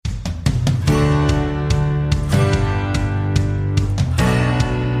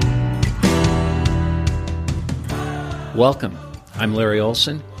Welcome. I'm Larry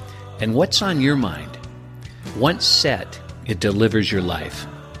Olson, and what's on your mind? Once set, it delivers your life.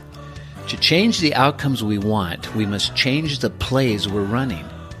 To change the outcomes we want, we must change the plays we're running.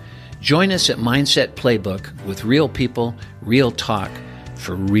 Join us at Mindset Playbook with real people, real talk,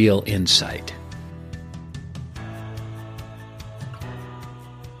 for real insight.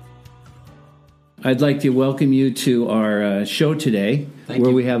 I'd like to welcome you to our show today, where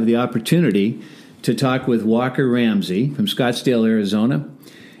we have the opportunity to talk with Walker Ramsey from Scottsdale, Arizona.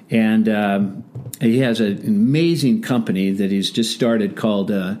 And he has an amazing company that he's just started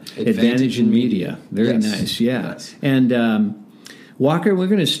called Advantage in Media. Very nice, yeah. Yes. And Walker, we're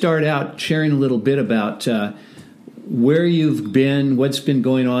going to start out sharing a little bit about where you've been, what's been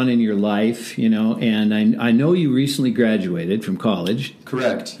going on in your life, and I know you recently graduated from college.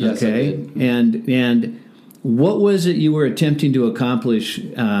 Correct. Yes, okay. I did. And what was it you were attempting to accomplish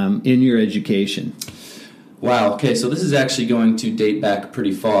in your education? Wow. Okay, so this is actually going to date back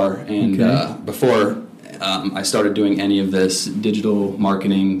pretty far, and before I started doing any of this digital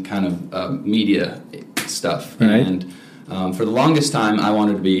marketing kind of media stuff. Right. And for the longest time, I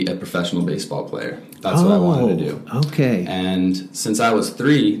wanted to be a professional baseball player. That's what I wanted to do. Okay. And since I was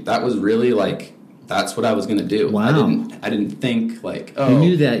 3, that was really that's what I was going to do. Wow. I didn't think You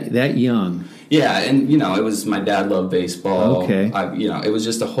knew that young. Yeah, and it was my dad loved baseball. Okay. It was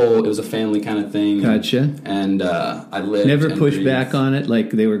just it was a family kind of thing. Gotcha. And I lived. Never pushed back on it,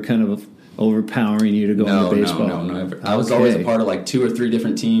 like they were kind of overpowering you to go into baseball. No, never. I was always a part of like 2 or 3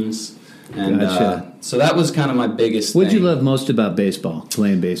 different teams, and gotcha. So that was kind of my biggest. What did you love most about baseball?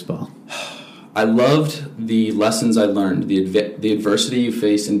 Playing baseball. I loved the lessons I learned. The adversity you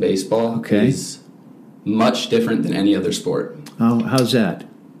face in baseball is much different than any other sport. Oh, how's that?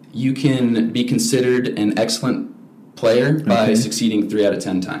 You can be considered an excellent player by succeeding 3 out of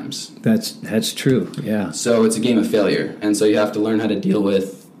 10 times. That's true. Yeah. So it's a game of failure, and so you have to learn how to deal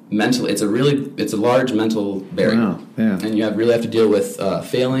with mentally. It's a large mental barrier. Wow. Yeah. And you really have to deal with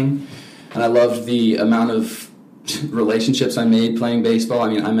failing. And I loved the amount of relationships I made playing baseball. I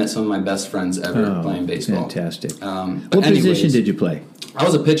mean, I met some of my best friends ever playing baseball. Fantastic. What position did you play? I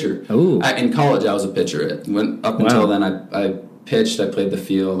was a pitcher. Oh. In college, I was a pitcher. Until then, I pitched, I played the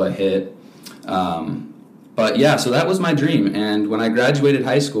field, I hit. But yeah, so that was my dream. And when I graduated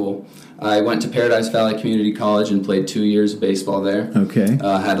high school, I went to Paradise Valley Community College and played 2 years of baseball there. Okay.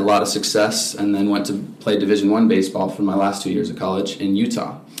 Had a lot of success, and then went to play Division I baseball for my last 2 years of college in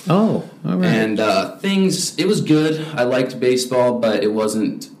Utah. Oh, all right. And it was good. I liked baseball, but it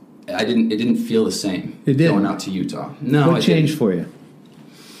didn't feel the same. It didn't? Going out to Utah. No, what changed for you?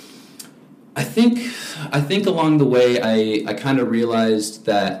 I think along the way I kind of realized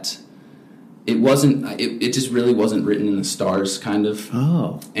that it just really wasn't written in the stars, kind of.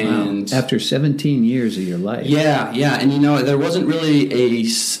 Oh, and wow. After 17 years of your life. Yeah, and there wasn't really a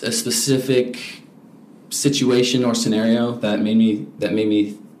specific situation or scenario that made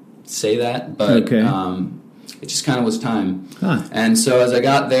me say that, but it just kind of was time. Huh. And so as I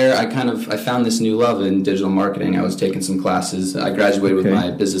got there, I found this new love in digital marketing. I was taking some classes. I graduated with my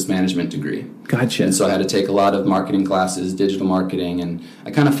business management degree. Gotcha. And so I had to take a lot of marketing classes, digital marketing, and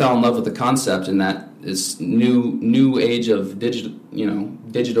I kind of fell in love with the concept, and that is new age of digital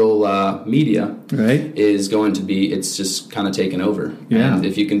media is going to be, it's just kind of taken over. Yeah. And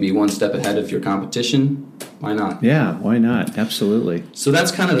if you can be one step ahead of your competition, why not? Yeah, why not? Absolutely. So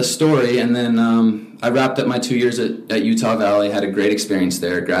that's kind of the story, and then I wrapped up my 2 years at Utah Valley, had a great experience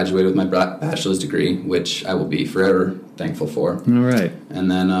there, graduated with my bachelor's degree, which I will be forever thankful for. All right. And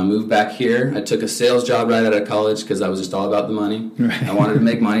then moved back here. I took a sales job right out of college because I was just all about the money. Right. I wanted to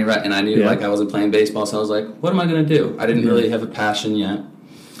make money, right? And I knew I wasn't playing baseball, so I was like, what am I going to do? I didn't really have a passion yet.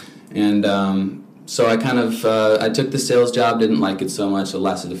 And so I kind of I took the sales job, didn't like it so much. It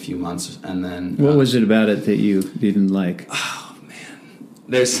lasted a few months, and then what was it about it that you didn't like? Oh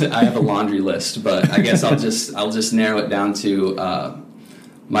man, I have a laundry list, but I guess I'll just narrow it down to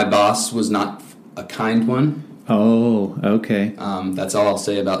my boss was not a kind one. Oh, okay. That's all I'll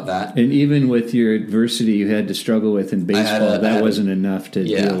say about that. And even with your adversity you had to struggle with in baseball, that wasn't enough to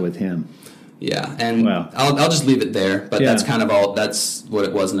deal with him. Yeah, and I'll just leave it there. But that's kind of all. That's what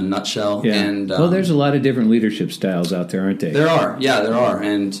it was in a nutshell. Yeah. And there's a lot of different leadership styles out there, aren't there? There are. Yeah, there are.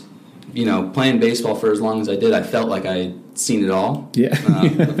 And playing baseball for as long as I did, I felt like I'd seen it all. Yeah.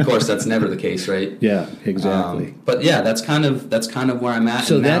 Of course, that's never the case, right? Yeah, exactly. But yeah, that's kind of where I'm at.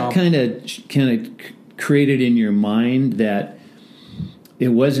 So that kind of created in your mind that it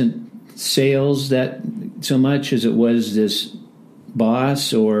wasn't sales that so much as it was this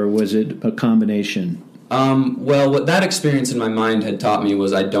boss, or was it a combination? Well, what that experience in my mind had taught me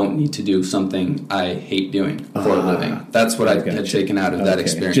was I don't need to do something I hate doing for a living. That's what I had taken out of that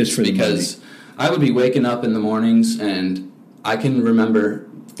experience. Just for because I would be waking up in the mornings, and I can remember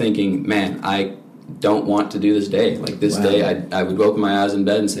thinking, man, I don't want to do this day. Like this day, I would open my eyes in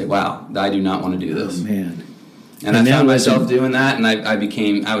bed and say, wow, I do not want to do this. Oh, man. And I found myself doing that, and I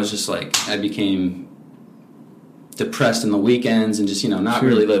became depressed in the weekends and just, not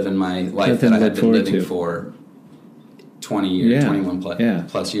really living my life that I had been living for 20 years, 21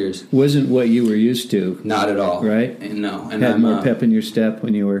 plus years. Wasn't what you were used to. Not at all. Right? And no. And had more pep in your step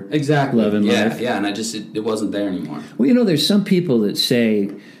when you were loving life. Yeah, and it wasn't there anymore. Well, there's some people that say,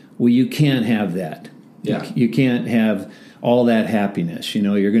 well, you can't have that. Yeah. You can't have all that happiness.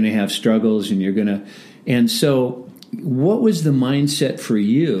 You're going to have struggles, and so what was the mindset for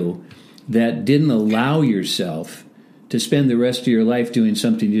you that didn't allow yourself to spend the rest of your life doing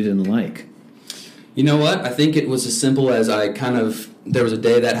something you didn't like? You know what? I think it was as simple as there was a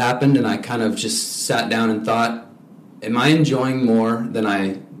day that happened, and I kind of just sat down and thought, am I enjoying more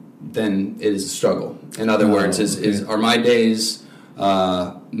than is a struggle? In other words, are my days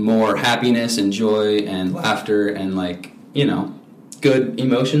more happiness and joy and laughter and good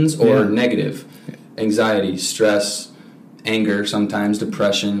emotions, or negative? Anxiety, stress, anger, sometimes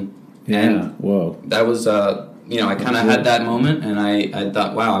depression. Yeah. And that was, I kind of had that moment, and I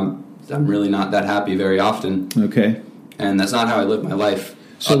thought, wow, I'm really not that happy very often. Okay. And that's not how I lived my life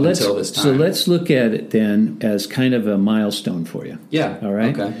until this time. So let's look at it then as kind of a milestone for you. Yeah. All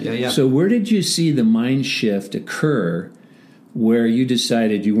right? Okay. Yeah. So where did you see the mind shift occur where you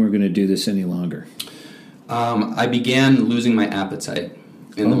decided you weren't going to do this any longer? I began losing my appetite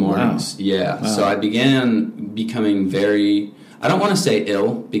in the mornings. Wow. Yeah. Wow. So I began becoming very, I don't want to say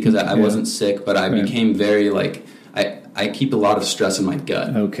ill because I wasn't sick, but I became very I keep a lot of stress in my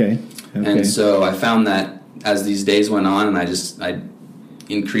gut. Okay. And so I found that as these days went on, and I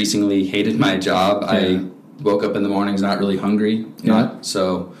increasingly hated my job. Yeah. I woke up in the mornings not really hungry. Yeah.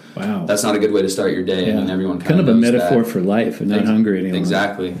 Wow. That's not a good way to start your day. Yeah. I mean, everyone kind of a metaphor for life and not hungry anymore.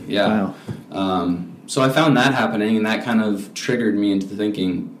 Exactly. Yeah. Wow. So I found that happening, and that kind of triggered me into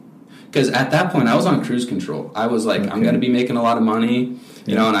thinking, because at that point I was on cruise control. I was like, I'm going to be making a lot of money,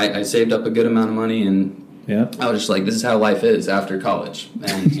 and I saved up a good amount of money, and I was just like, this is how life is after college.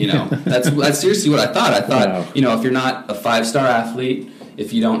 And, that's seriously what I thought. I thought, if you're not a 5-star athlete,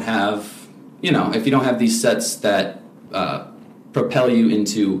 if you don't have these sets that propel you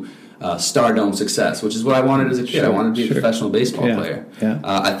into stardom success, which is what I wanted as a kid. Sure, I wanted to be a professional baseball player. Yeah.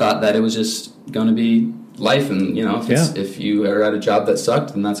 I thought that it was just going to be life, and if you ever had a job that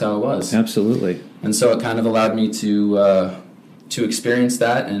sucked, then that's how it was. Absolutely. And so it kind of allowed me to experience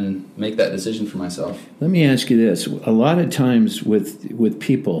that and make that decision for myself. Let me ask you this: a lot of times with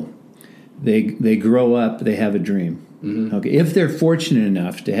people, they grow up, they have a dream. Mm-hmm. Okay, if they're fortunate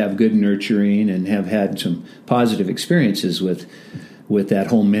enough to have good nurturing and have had some positive experiences with that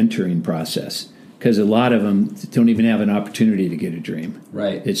whole mentoring process, because a lot of them don't even have an opportunity to get a dream.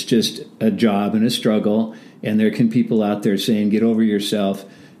 Right. It's just a job and a struggle, and there can people out there saying, "Get over yourself."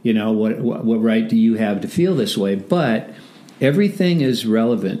 What right do you have to feel this way? But everything is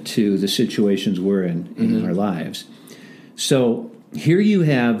relevant to the situations we're in our lives. So here you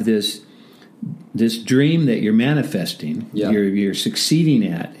have this dream that you're manifesting, you're succeeding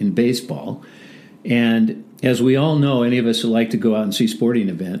at in baseball, and as we all know, any of us who like to go out and see sporting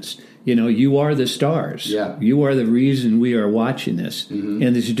events, you are the stars. Yeah. You are the reason we are watching this. Mm-hmm.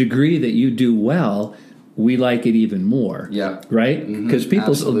 And there's a degree that you do well, we like it even more. Yeah. Right? Because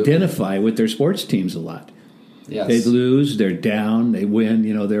people identify with their sports teams a lot. Yes. They lose, they're down, they win,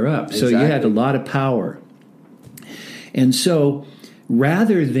 they're up. Exactly. So you had a lot of power. And so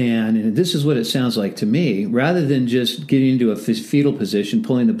rather than, and this is what it sounds like to me, rather than just getting into a fetal position,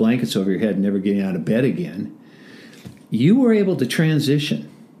 pulling the blankets over your head and never getting out of bed again, you were able to transition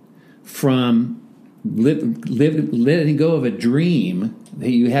from letting go of a dream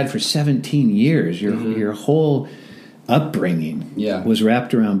that you had for 17 years. Your whole upbringing was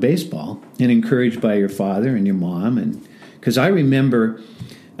wrapped around baseball and encouraged by your father and your mom. And because I remember,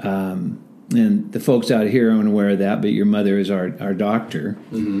 and the folks out here aren't aware of that, but your mother is our doctor,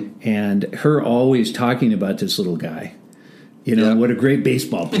 and her always talking about this little guy. What a great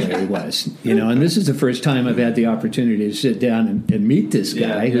baseball player he was. And this is the first time I've had the opportunity to sit down and meet this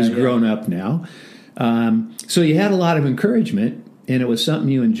guy who's grown up now. So you had a lot of encouragement, and it was something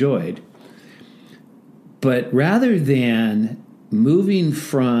you enjoyed. But rather than moving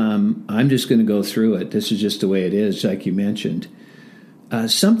from, I'm just going to go through it, this is just the way it is, like you mentioned,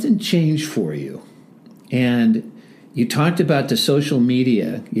 something changed for you. And you talked about the social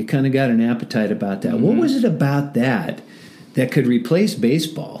media. You kind of got an appetite about that. Mm-hmm. What was it about that could replace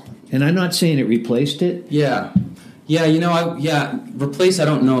baseball? And I'm not saying it replaced it. Yeah. Yeah, replace, I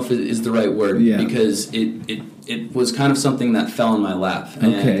don't know if it is the right word, because it was kind of something that fell in my lap.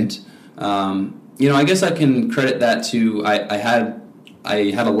 Okay. And, I guess I can credit that to, I had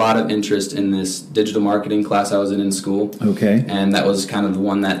a lot of interest in this digital marketing class I was in school. Okay. And that was kind of the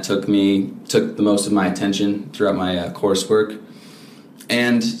one that took the most of my attention throughout my coursework.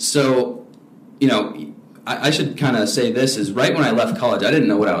 And so, I should kind of say this is right when I left college, I didn't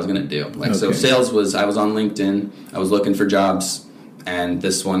know what I was going to do. So sales I was on LinkedIn, I was looking for jobs, and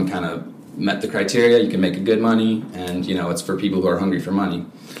this one kind of met the criteria. You can make a good money, and, it's for people who are hungry for money.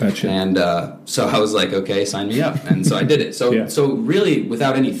 Gotcha. And so I was like, okay, sign me up. And so I did it. So really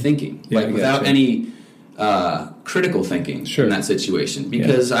without any thinking, without any critical thinking in that situation,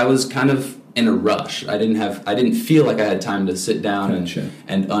 because I was kind of in a rush. I didn't feel like I had time to sit down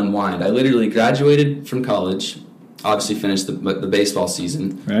and unwind. I literally graduated from college, obviously finished the baseball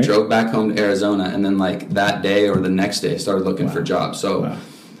season, drove back home to Arizona, and then that day or the next day started looking for jobs. So,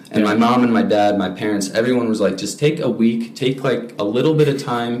 and my mom and my dad, my parents, everyone was like, just take a week, take a little bit of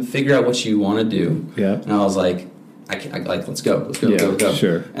time, figure out what you want to do. Yeah. And I was like, let's go.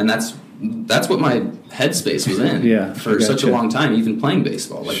 Sure. And that's what my headspace was in for such a long time, even playing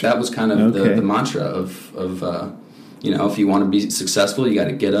baseball. That was kind of the mantra of if you want to be successful, you got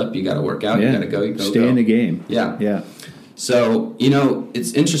to get up, you got to work out, you got to go. Stay in the game. Yeah. So,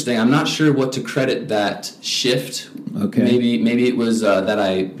 it's interesting. I'm not sure what to credit that shift. Okay. Maybe it was that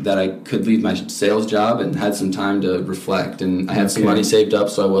I could leave my sales job and had some time to reflect, and I had some money saved up,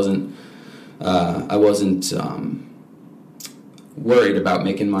 so I wasn't worried about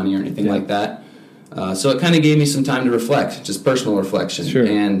making money or anything like that. So it kind of gave me some time to reflect, just personal reflection. Sure.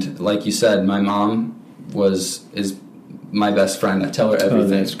 And like you said, my mom is my best friend. I tell her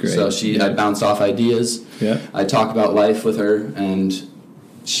everything. Oh, that's great. So I bounce off ideas. Yeah. I talk about life with her, and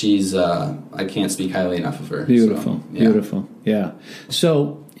she's I can't speak highly enough of her. Beautiful. So, Beautiful. Yeah.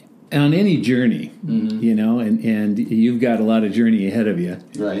 So on any journey, and you've got a lot of journey ahead of you.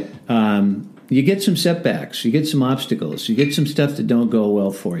 Right. You get some setbacks, you get some obstacles, you get some stuff that don't go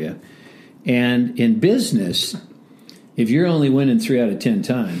well for you. And in business, if you're only winning 3 out of 10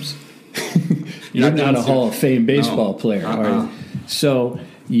 times, you're not a Hall of Fame baseball player. Right? So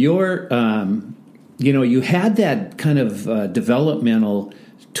you're, you had that kind of developmental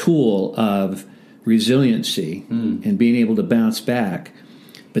tool of resiliency and being able to bounce back.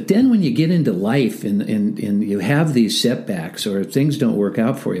 But then when you get into life and you have these setbacks or things don't work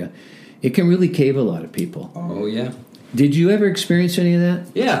out for you, it can really cave a lot of people. Oh, yeah. Did you ever experience any of that?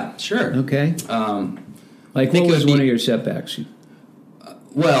 Yeah, sure. Okay. What was one of your setbacks? I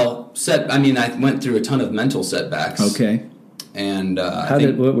went through a ton of mental setbacks. Okay. And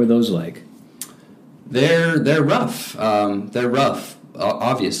what were those like? They're rough. They're rough,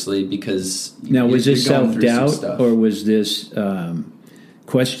 obviously, because now was this self-doubt or was this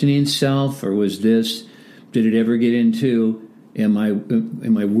questioning self, or was this? Did it ever get into? Am I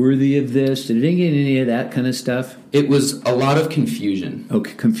worthy of this? Did it get any of that kind of stuff? It was a lot of confusion.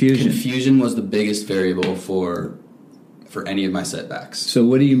 Okay, confusion. Confusion was the biggest variable for any of my setbacks. So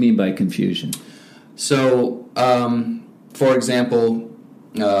what do you mean by confusion? So, for example,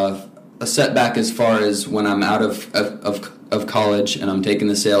 a setback as far as when I'm out of college and I'm taking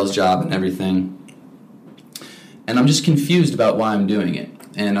the sales job and everything, and I'm just confused about why I'm doing it.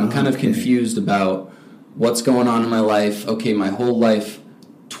 And I'm kind of confused about what's going on in my life. Okay, my whole life,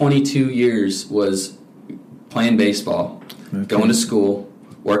 22 years, was playing baseball, going to school,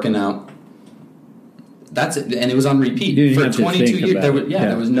 working out. That's it, and it was on repeat for 22 years.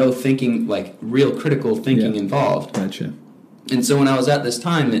 There was no thinking, real critical thinking involved. Gotcha. And so when I was at this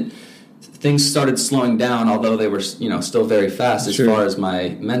time, things started slowing down, although they were still very fast as far as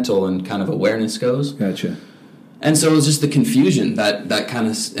my mental and kind of awareness goes. Gotcha. And so it was just the confusion that kind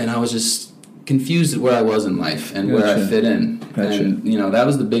of, and I was just confused at where I was in life and where I fit in. Gotcha. And, that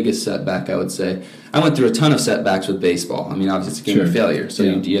was the biggest setback, I would say. I went through a ton of setbacks with baseball. I mean, obviously it's a game of failure, so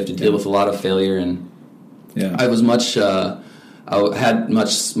you have to deal with a lot of failure. And I was I had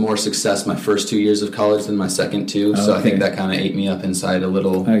much more success my first 2 years of college than my second two, so I think that kind of ate me up inside a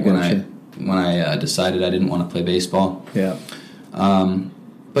little when I decided I didn't want to play baseball. Yeah.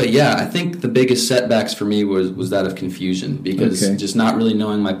 But yeah, I think the biggest setbacks for me was that of confusion, because just not really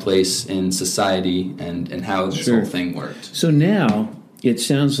knowing my place in society and how this whole thing worked. So now it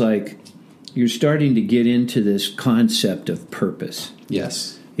sounds like you're starting to get into this concept of purpose.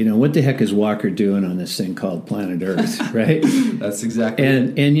 Yes. what the heck is Walker doing on this thing called planet Earth, right? That's exactly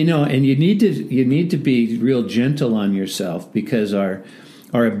it. And you need to be real gentle on yourself, because our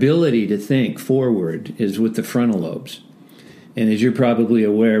ability to think forward is with the frontal lobes. And as you're probably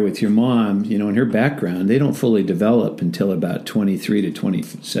aware with your mom, in her background, they don't fully develop until about 23 to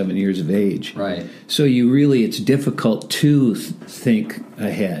 27 years of age. Right. So it's difficult to think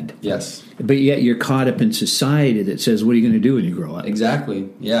ahead. Yes. But yet you're caught up in society that says, what are you going to do when you grow up? Exactly.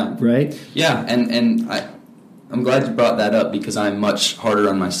 Yeah. Right? Yeah. And I'm glad you brought that up, because I'm much harder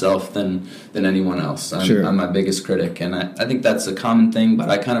on myself than anyone else. I'm my biggest critic, and I think that's a common thing, but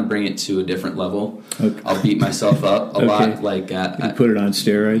I kind of bring it to a different level. Okay. I'll beat myself up a lot. Like you put it on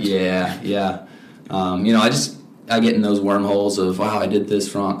steroids? Yeah. I get in those wormholes of, wow, I did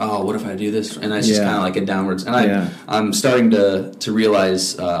this wrong. Oh, what if I do this? And it's just kind of like a downwards. And I'm starting to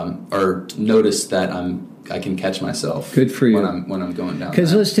realize or notice that I can catch myself. Good for you. When I'm going down.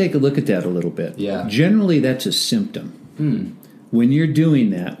 Because let's take a look at that a little bit. Yeah. Generally, that's a symptom. When you're doing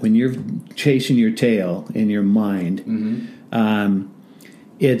that, when you're chasing your tail in your mind,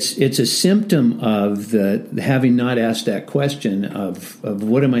 it's a symptom of the having not asked that question of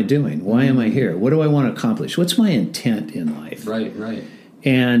what am I doing? Why am I here? What do I want to accomplish? What's my intent in life? Right.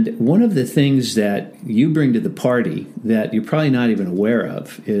 And one of the things that you bring to the party that you're probably not even aware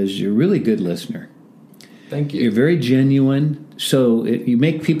of is you're a really good listener. Thank you. You're very genuine, so you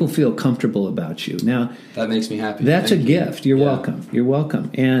make people feel comfortable about you. Now, that makes me happy. That's a gift. You're welcome. You're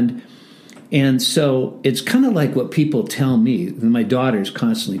welcome. And so it's kind of like what people tell me. My daughter's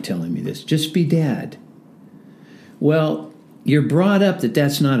constantly telling me this. Just be dad. Well, you're brought up that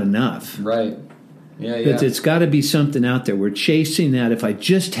that's not enough. Right. Yeah. It's got to be something out there. We're chasing that. If I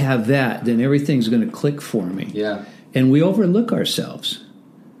just have that, then everything's going to click for me. Yeah. And we overlook ourselves.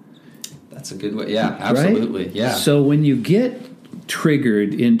 That's a good way. Yeah, absolutely. Right? Yeah. So when you get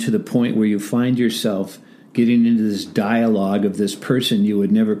triggered into the point where you find yourself getting into this dialogue of this person you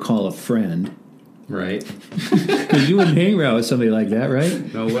would never call a friend. Right. Because you wouldn't hang around with somebody like that,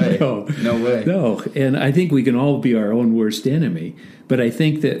 right? No way. No way. No. And I think we can all be our own worst enemy. But I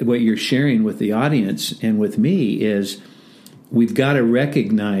think that what you're sharing with the audience and with me is we've got to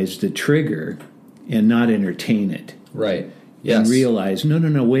recognize the trigger and not entertain it. Right. Yes. And realize,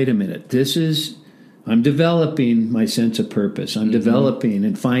 no, wait a minute. I'm developing my sense of purpose. I'm developing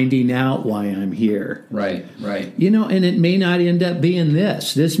and finding out why I'm here. Right. And it may not end up being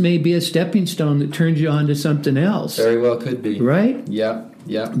this. This may be a stepping stone that turns you on to something else. Very well could be. Right? Yeah.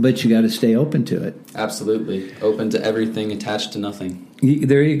 But you got to stay open to it. Absolutely. Open to everything, attached to nothing.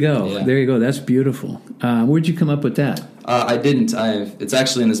 There you go. Yeah. There you go. That's beautiful. Where'd you come up with that? I didn't. It's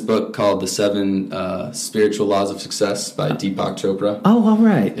actually in this book called The 7 Spiritual Laws of Success by Deepak Chopra. Oh, all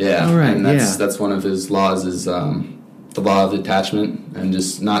right. Yeah. All right. And that's one of his laws is the law of detachment and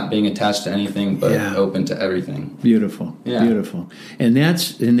just not being attached to anything but open to everything. Beautiful. Yeah. Beautiful. And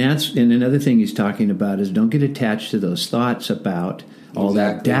another thing he's talking about is don't get attached to those thoughts about all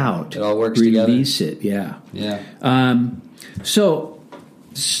that doubt. It all works Release together. it. Yeah. Yeah. So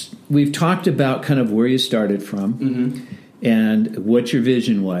we've talked about kind of where you started from and what your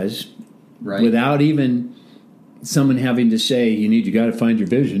vision was, right? Without even someone having to say, you got to find your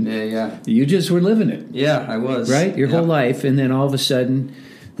vision. Yeah. You just were living it. Yeah, I was. Right? Your whole life. And then all of a sudden,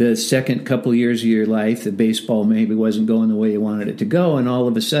 the second couple years of your life, the baseball maybe wasn't going the way you wanted it to go. And all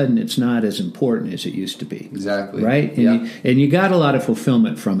of a sudden, it's not as important as it used to be. Exactly. Right? And you got a lot of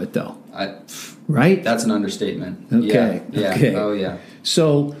fulfillment from it, though. Right? That's an understatement. Okay. Yeah. Okay. Oh, yeah.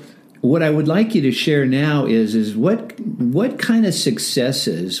 So what I would like you to share now is what kind of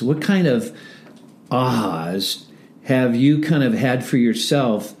successes, what kind of ahas have you kind of had for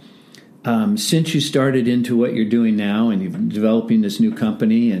yourself since you started into what you're doing now and you're developing this new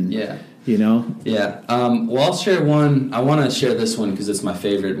company and Yeah. Well, I'll share one. I want to share this one because it's my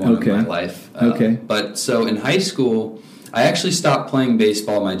favorite one of my life. But so in high school, I actually stopped playing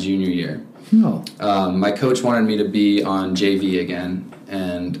baseball my junior year. No. My coach wanted me to be on JV again,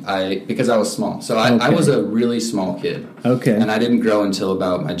 and because I was small. So I was a really small kid. Okay. And I didn't grow until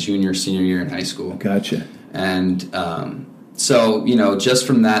about my senior year in high school. Gotcha. And so, just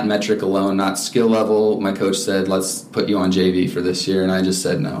from that metric alone, not skill level, my coach said, let's put you on JV for this year. And I just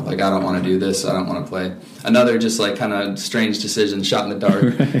said, no, I don't want to do this. I don't want to play. Another just kind of strange decision, shot in the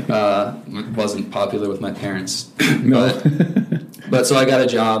dark. Right. Wasn't popular with my parents. No. But so I got a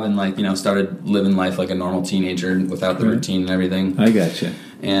job and started living life like a normal teenager without the routine and everything. I gotcha.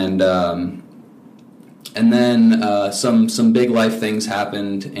 And then some big life things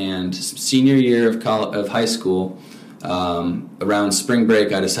happened. And senior year of high school, around spring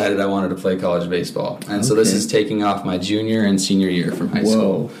break, I decided I wanted to play college baseball. And so this is taking off my junior and senior year from high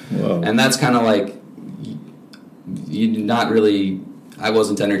school. Whoa. And that's kind of like, I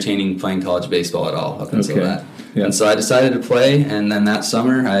wasn't entertaining playing college baseball at all up until that. Yeah. And so I decided to play, and then that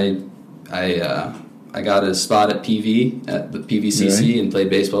summer I got a spot at PV, at the PVCC, and played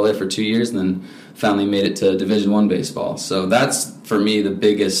baseball there for 2 years, and then finally made it to Division I baseball. So that's, for me, the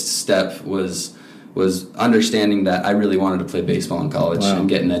biggest step was understanding that I really wanted to play baseball in college and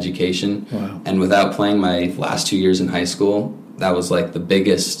get an education. Wow. And without playing my last 2 years in high school, that was like the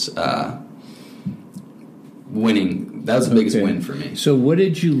biggest winning. That was the biggest win for me. So what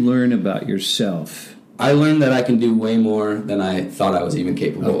did you learn about yourself? I learned that I can do way more than I thought I was even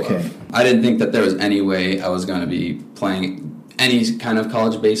capable of. I didn't think that there was any way I was going to be playing any kind of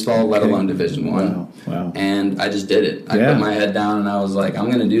college baseball, let alone Division I. Wow. And I just did it. I put my head down and I was like, I'm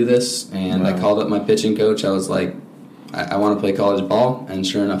going to do this. And I called up my pitching coach. I was like, I want to play college ball. And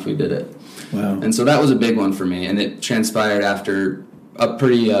sure enough, we did it. Wow. And so that was a big one for me. And it transpired after a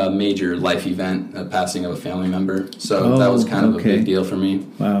pretty major life event, a passing of a family member. So that was kind of a big deal for me.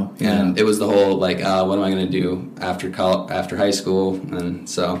 Wow. Yeah. And it was the whole, like, what am I going to do after high school? And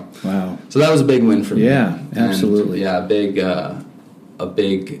so so that was a big win for me. Yeah, absolutely. And, a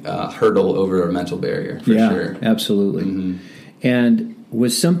big hurdle over a mental barrier, for sure. Yeah, absolutely. Mm-hmm. And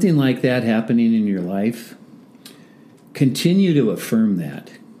was something like that happening in your life? Continue to affirm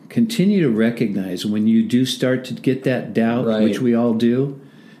that. Continue to recognize when you do start to get that doubt, which we all do,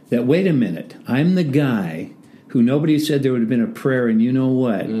 that, wait a minute, I'm the guy who nobody said there would have been a prayer, and you know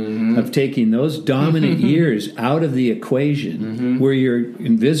what, of taking those dominant years out of the equation where you're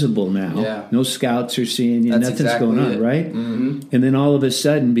invisible now. Yeah. No scouts are seeing you, nothing's going on, right? And then all of a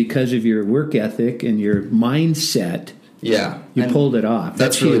sudden, because of your work ethic and your mindset, you pulled it off.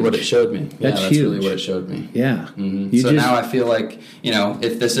 That's really what it showed me. That's huge. Really what it showed me. Yeah. So now I feel like,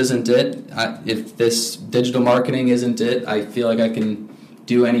 if this isn't it, if this digital marketing isn't it, I feel like I can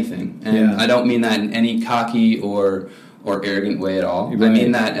do anything. And I don't mean that in any cocky or arrogant way at all. Right. I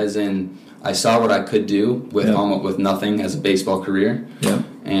mean that as in, I saw what I could do with almost with nothing as a baseball career. Yeah.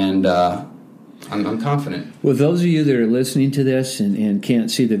 And I'm confident. Well, those of you that are listening to this and can't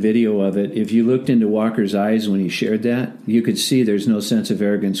see the video of it, if you looked into Walker's eyes when he shared that, you could see there's no sense of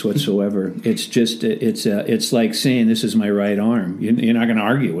arrogance whatsoever. It's just it's like saying, this is my right arm. You're not going to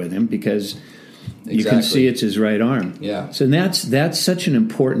argue with him because you can see it's his right arm. Yeah. So that's such an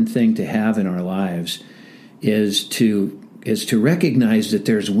important thing to have in our lives, is to recognize that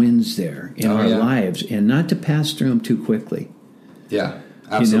there's wins there in our lives and not to pass through them too quickly. Yeah.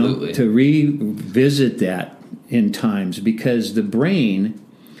 Absolutely. To revisit that in times, because the brain,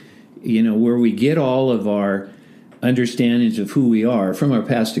 where we get all of our understandings of who we are from our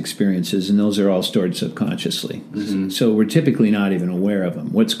past experiences, and those are all stored subconsciously. So we're typically not even aware of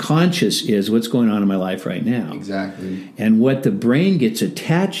them. What's conscious is what's going on in my life right now. Exactly. And what the brain gets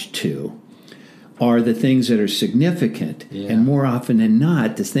attached to are the things that are significant. Yeah. And more often than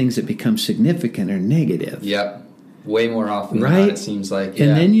not, the things that become significant are negative. Yep. Way more often than not, it seems like.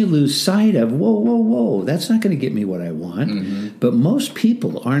 And then you lose sight of, whoa, that's not going to get me what I want. But most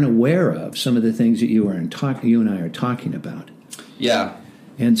people aren't aware of some of the things that you and I are talking about. Yeah.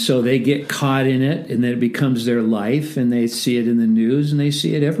 And so they get caught in it, and then it becomes their life, and they see it in the news, and they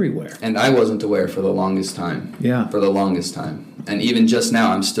see it everywhere. And I wasn't aware for the longest time. Yeah. For the longest time. And even just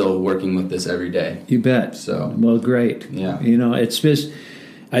now, I'm still working with this every day. You bet. So. Well, great. Yeah.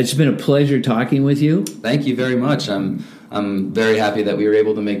 It's been a pleasure talking with you. Thank you very much. I'm very happy that we were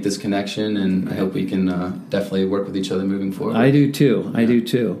able to make this connection, and I hope we can definitely work with each other moving forward. I do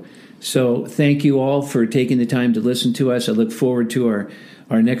too. So thank you all for taking the time to listen to us. I look forward to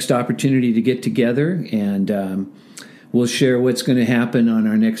our next opportunity to get together, and we'll share what's going to happen on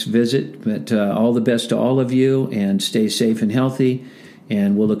our next visit. But all the best to all of you, and stay safe and healthy,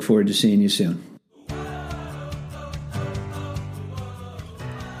 and we'll look forward to seeing you soon.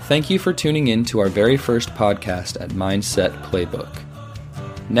 Thank you for tuning in to our very first podcast at Mindset Playbook.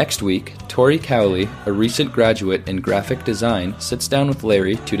 Next week, Tori Cowley, a recent graduate in graphic design, sits down with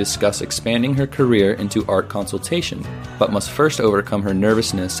Larry to discuss expanding her career into art consultation, but must first overcome her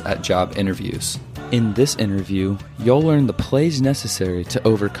nervousness at job interviews. In this interview, you'll learn the plays necessary to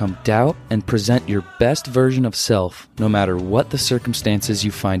overcome doubt and present your best version of self, no matter what the circumstances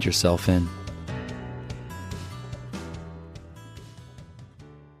you find yourself in.